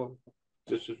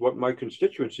 this is what my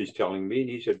constituency is telling me. And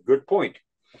he said, good point.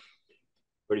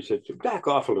 But he said, back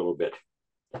off a little bit.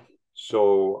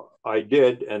 So I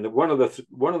did. And one of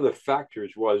the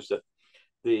factors was that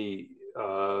the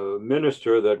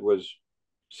minister that was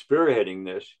spearheading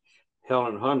this,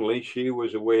 Helen Hundley, she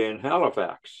was away in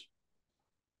Halifax.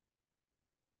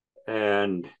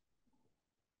 And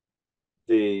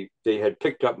they had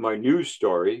picked up my news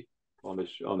story on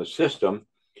the system.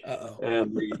 Uh-oh.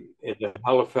 And in the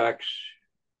Halifax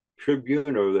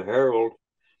Tribune or the Herald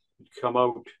come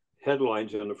out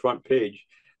headlines on the front page: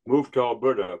 "Move to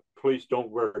Alberta, police don't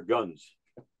wear guns."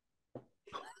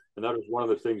 And that was one of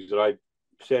the things that I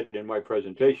said in my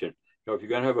presentation. If you're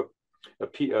going to have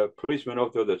a policeman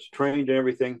out there that's trained and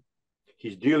everything,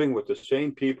 he's dealing with the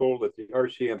same people that the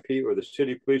RCMP or the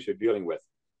city police are dealing with.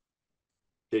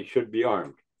 They should be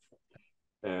armed.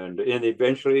 And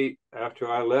eventually, after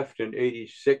I left in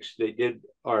 '86, they did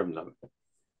arm them.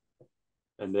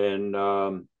 And then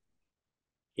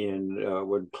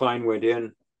when Klein went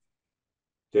in,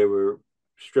 they were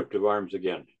stripped of arms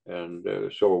again.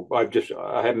 And so I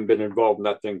haven't been involved in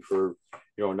that thing for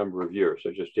a number of years.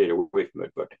 I just stayed away from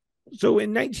it. But So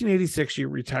in 1986, you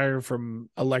retire from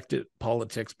elected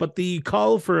politics, but the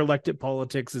call for elected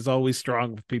politics is always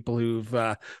strong with people who've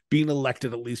been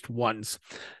elected at least once.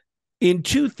 In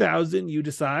 2000, you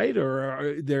decide,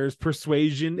 or there's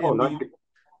persuasion No, in the 19,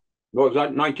 no, it was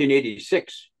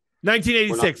 1986 when I,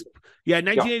 1986. Yeah, yeah,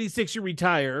 1986, you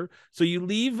retire. So you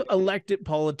leave elected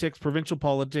politics, provincial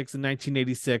politics in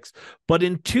 1986. But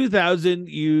in 2000,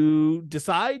 you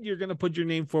decide you're going to put your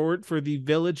name forward for the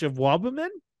village of Wabamun.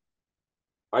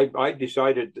 I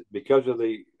decided that because of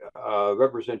the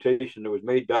representation that was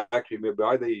made back to me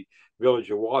by the village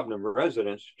of Wadnam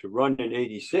residents to run in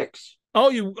 '86. Oh,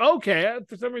 you okay?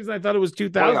 For some reason, I thought it was Oh yeah,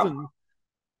 2000.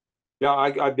 yeah.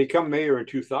 I become mayor in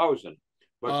 2000,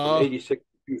 but from Oh, '86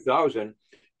 to 2000,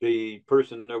 the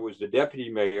person that was the deputy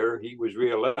mayor, he was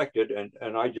reelected,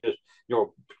 and I just,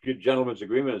 gentleman's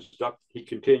agreement and stuff. He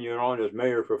continued on as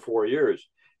mayor for 4 years,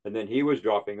 and then he was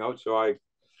dropping out. So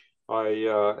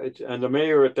and the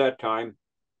mayor at that time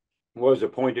was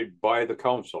appointed by the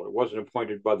council. It wasn't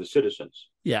appointed by the citizens.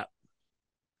 yeah.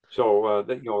 So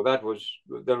that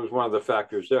was one of the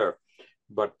factors there.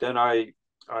 But then I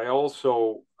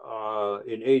also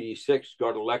in '86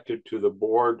 got elected to the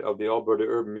board of the Alberta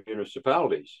Urban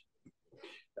Municipalities,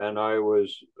 and I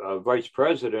was vice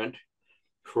president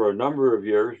for a number of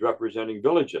years representing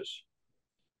villages.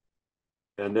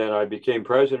 And then I became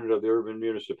president of the urban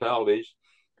municipalities,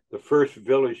 the first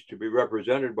village to be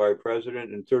represented by a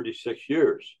president in 36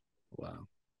 years. Wow.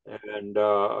 And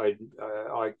I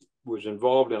was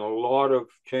involved in a lot of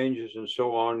changes and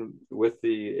so on with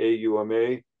the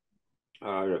AUMA,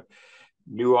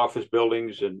 new office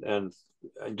buildings, and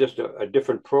just a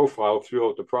different profile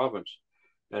throughout the province.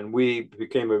 And we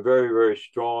became a very, very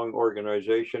strong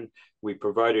organization. We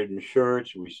provided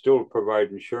insurance. We still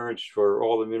provide insurance for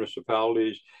all the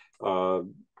municipalities,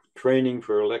 training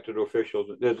for elected officials.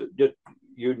 Just,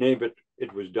 you name it,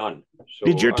 it was done.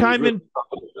 Did So your I was time really in proud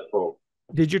of that role.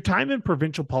 did your time in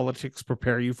provincial politics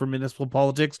prepare you for municipal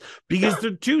politics? Because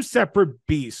they're two separate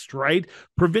beasts, right?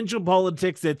 Provincial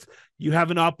politics, it's you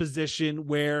have an opposition,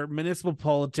 where municipal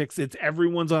politics, it's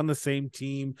everyone's on the same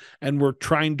team and we're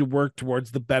trying to work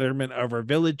towards the betterment of our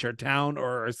village, our town,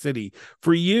 or our city.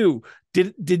 For you,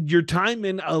 did your time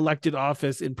in elected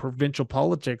office in provincial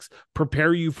politics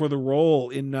prepare you for the role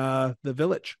in the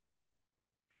village?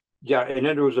 Yeah, and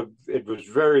it was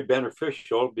very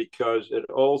beneficial because it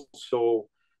also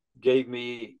gave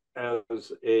me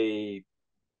as a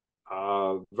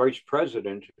vice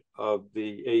president of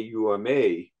the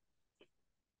AUMA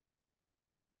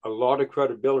a lot of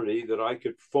credibility that I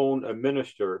could phone a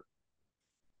minister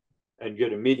and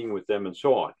get a meeting with them and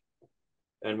so on.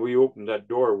 And we opened that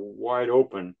door wide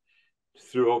open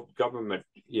throughout government.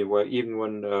 Even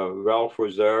when Ralph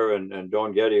was there and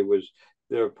Don Getty was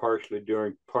there partially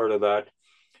during part of that,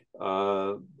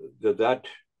 that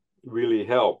really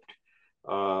helped.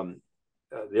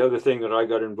 The other thing that I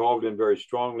got involved in very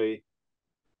strongly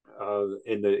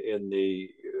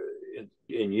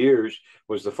in years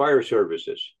was the fire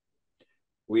services.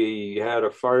 We had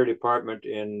a fire department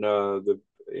in the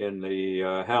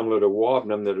hamlet of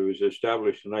Wabnam that was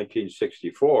established in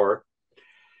 1964,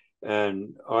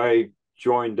 and I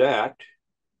joined that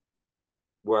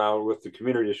well with the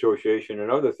community association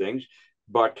and other things,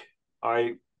 but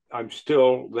I'm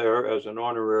still there as an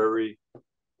honorary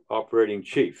operating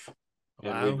chief,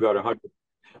 and Wow.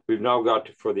 we've now got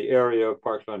for the area of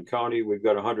Parkland County, we've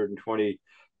got 120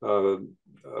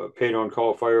 paid on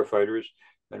call firefighters,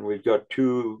 and we've got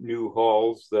two new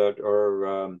halls that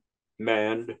are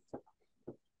manned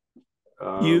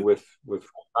You with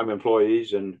full-time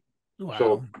employees, and wow.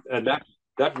 so and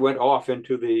that went off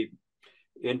into the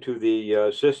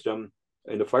system,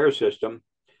 in the fire system,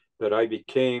 that I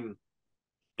became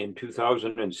in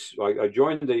 2000. And I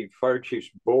joined the fire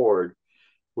chiefs board,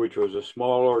 which was a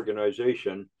small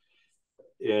organization,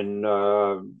 in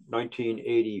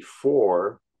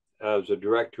 1984 as a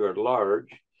director at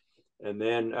large. And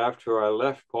then after I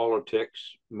left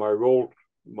politics, my role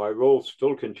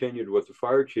still continued with the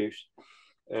fire chiefs.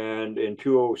 And in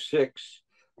 2006,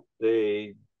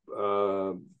 the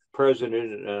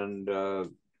president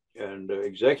and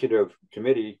executive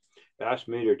committee asked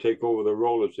me to take over the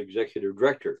role as executive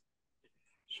director.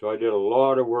 So I did a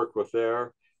lot of work with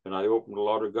there, and I opened a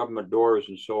lot of government doors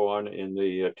and so on in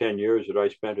the 10 years that I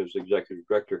spent as executive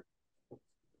director.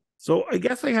 So I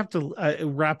guess I have to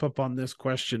wrap up on this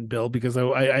question, Bill, because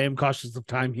I am cautious of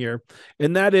time here,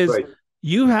 and that is, Right.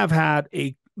 you have had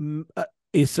a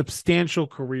substantial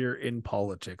career in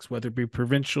politics, whether it be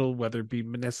provincial, whether it be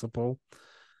municipal.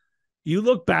 You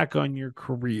look back on your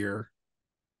career.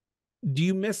 do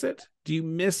you miss it? Do you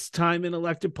miss time in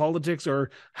elected politics,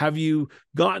 or have you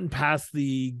gotten past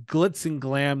the glitz and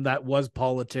glam that was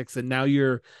politics, and now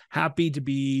you're happy to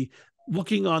be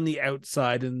looking on the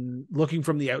outside and looking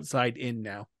from the outside in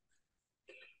now?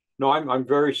 No, I'm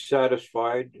very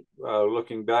satisfied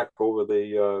looking back over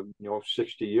the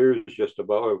 60 years, just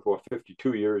about, or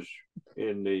 52 years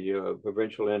in the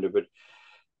provincial end of it,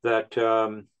 that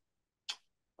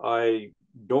I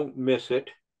don't miss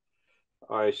it.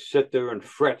 I sit there and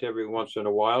fret every once in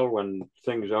a while when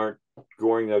things aren't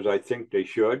going as I think they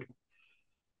should.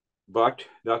 But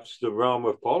that's the realm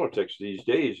of politics these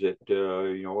days. It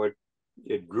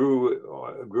grew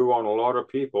on a lot of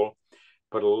people,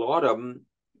 but a lot of them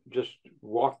just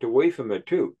walked away from it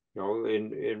too.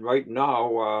 In right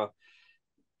now,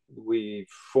 we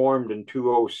formed in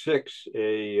 2006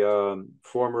 a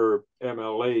former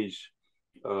MLAs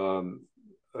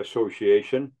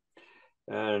association,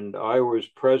 and I was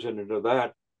president of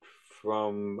that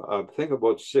from I think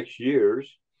about 6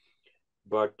 years.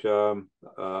 But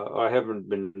I haven't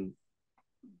been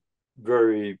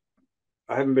very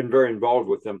involved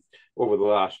with them over the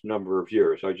last number of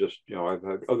years. I just, I've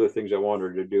had other things I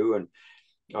wanted to do, and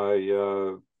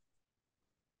I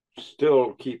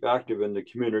still keep active in the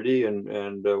community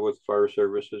and with fire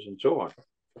services and so on.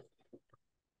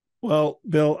 Well,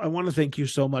 Bill, I want to thank you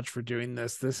so much for doing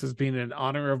this. This has been an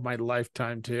honor of my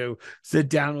lifetime to sit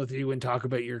down with you and talk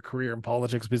about your career in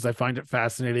politics, because I find it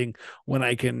fascinating when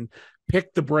I can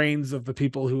pick the brains of the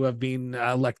people who have been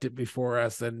elected before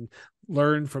us and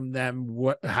learn from them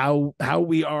how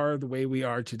we are the way we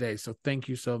are today. So thank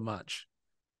you so much.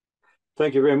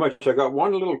 Thank you very much. I got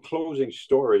one little closing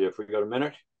story, if we got a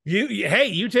minute.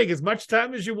 You take as much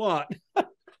time as you want.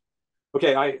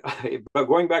 Okay,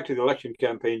 going back to the election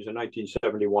campaigns in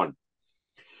 1971,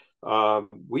 I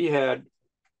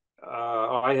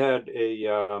had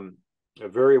a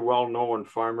very well-known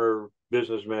farmer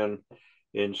businessman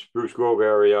in Spruce Grove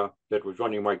area that was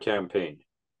running my campaign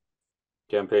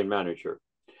manager.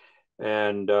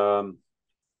 And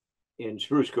in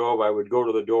Spruce Grove, I would go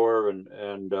to the door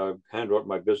and hand out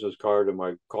my business card and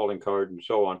my calling card and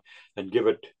so on, and give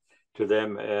it to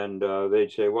them, and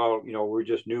they'd say, well, we're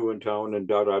just new in town and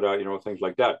things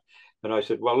like that. And I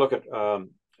said, well, look at Alan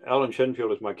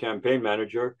Shenfield is my campaign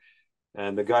manager.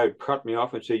 And the guy cut me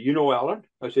off and said, you know Alan?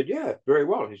 I said, yeah, very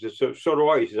well. He said, so do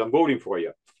I. He says, I'm voting for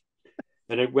you.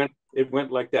 And it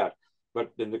went like that.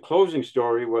 But then the closing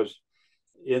story was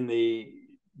during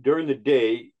the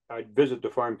day, I'd visit the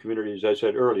farm community, as I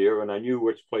said earlier, and I knew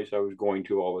which place I was going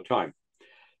to all the time.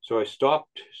 So I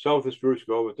stopped south of Spruce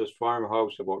Grove at this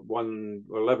farmhouse about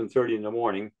 11:30 in the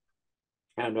morning,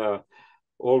 and an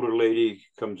older lady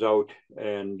comes out,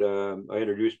 and I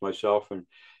introduced myself, and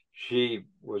she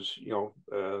was,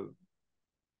 a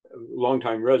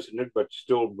longtime resident, but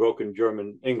still broken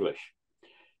German English.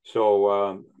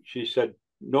 So she said,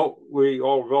 no, we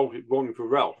all voting for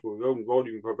Ralph. We're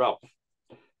voting for Ralph.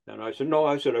 And I said, no,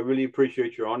 I really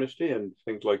appreciate your honesty and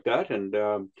things like that. And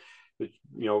it's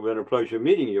been a pleasure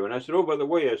meeting you. And I said, oh, by the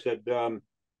way, I said,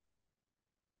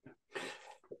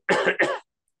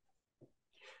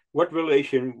 what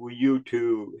relation were you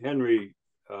to Henry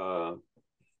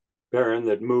Barron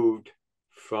that moved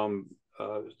from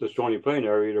the Stony Plain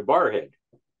area to Barhead?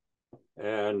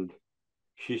 And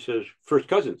she says, first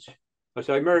cousins. I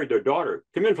said, I married their daughter.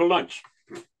 Come in for lunch.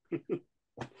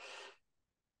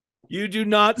 You do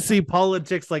not see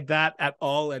politics like that at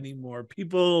all anymore.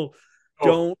 People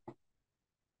don't.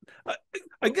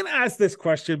 I'm going to ask this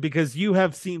question because you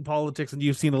have seen politics and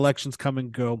you've seen elections come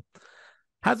and go.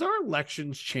 Has our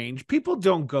elections changed? People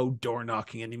don't go door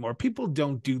knocking anymore. People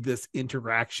don't do this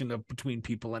interaction between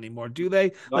people anymore, do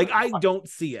they? I don't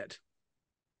see it.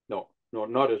 No,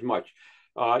 not as much.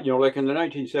 Like in the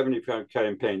 1975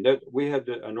 campaign, that we had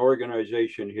an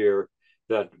organization here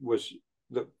that was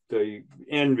the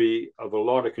envy of a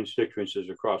lot of constituencies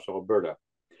across Alberta.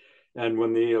 And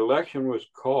when the election was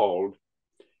called,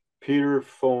 Peter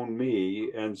phoned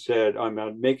me and said,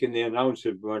 I'm making the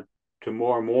announcement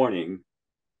tomorrow morning.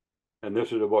 And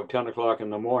this is about 10 o'clock in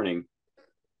the morning.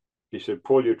 He said,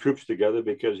 pull your troops together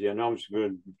because the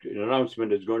announcement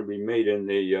is going to be made in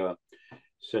the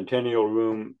Centennial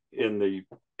Room in the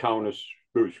town of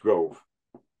Spruce Grove.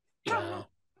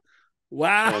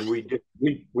 Wow. And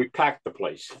we packed the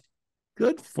place.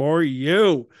 Good for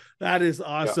you. That is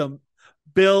awesome. Yeah.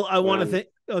 Bill, I want to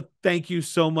thank you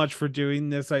so much for doing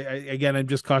this. I'm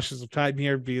just cautious of time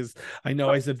here because I know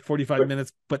I said 45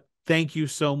 minutes, but thank you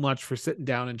so much for sitting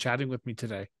down and chatting with me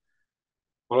today.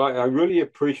 Well, I really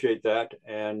appreciate that,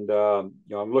 and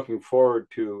I'm looking forward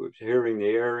to hearing the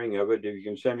airing of it. If you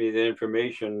can send me the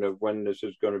information of when this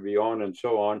is going to be on and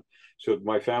so on, so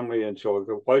my family and so I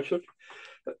can watch it.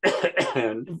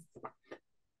 and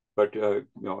but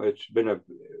it's been a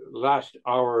last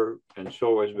hour and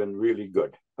so has been really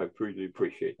good. I really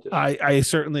appreciate this. I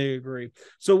certainly agree.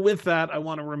 So with that, I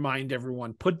want to remind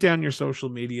everyone, put down your social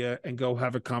media and go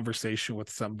have a conversation with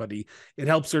somebody. It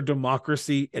helps our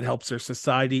democracy, it helps our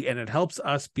society, and it helps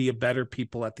us be a better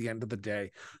people at the end of the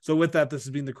day. So with that, this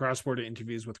has been the Cross Border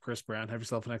Interviews with Chris Brown. Have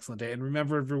yourself an excellent day. And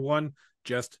remember, everyone,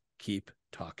 just keep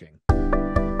talking.